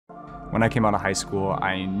When I came out of high school,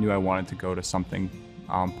 I knew I wanted to go to something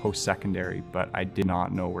post-secondary, but I did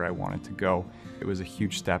not know where I wanted to go. It was a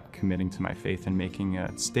huge step committing to my faith and making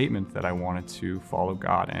a statement that I wanted to follow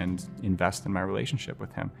God and invest in my relationship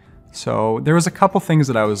with Him. So there was a couple things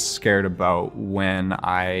that I was scared about when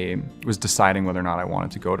I was deciding whether or not I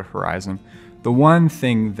wanted to go to Horizon. The one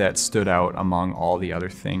thing that stood out among all the other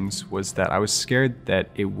things was that I was scared that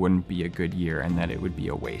it wouldn't be a good year and that it would be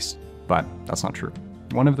a waste, but that's not true.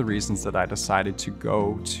 One of the reasons that I decided to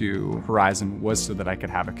go to Horizon was so that I could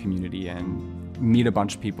have a community and meet a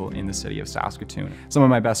bunch of people in the city of Saskatoon. Some of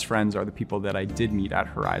my best friends are the people that I did meet at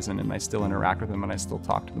Horizon, and I still interact with them and I still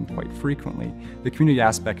talk to them quite frequently. The community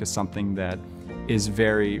aspect is something that is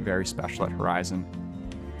very, very special at Horizon.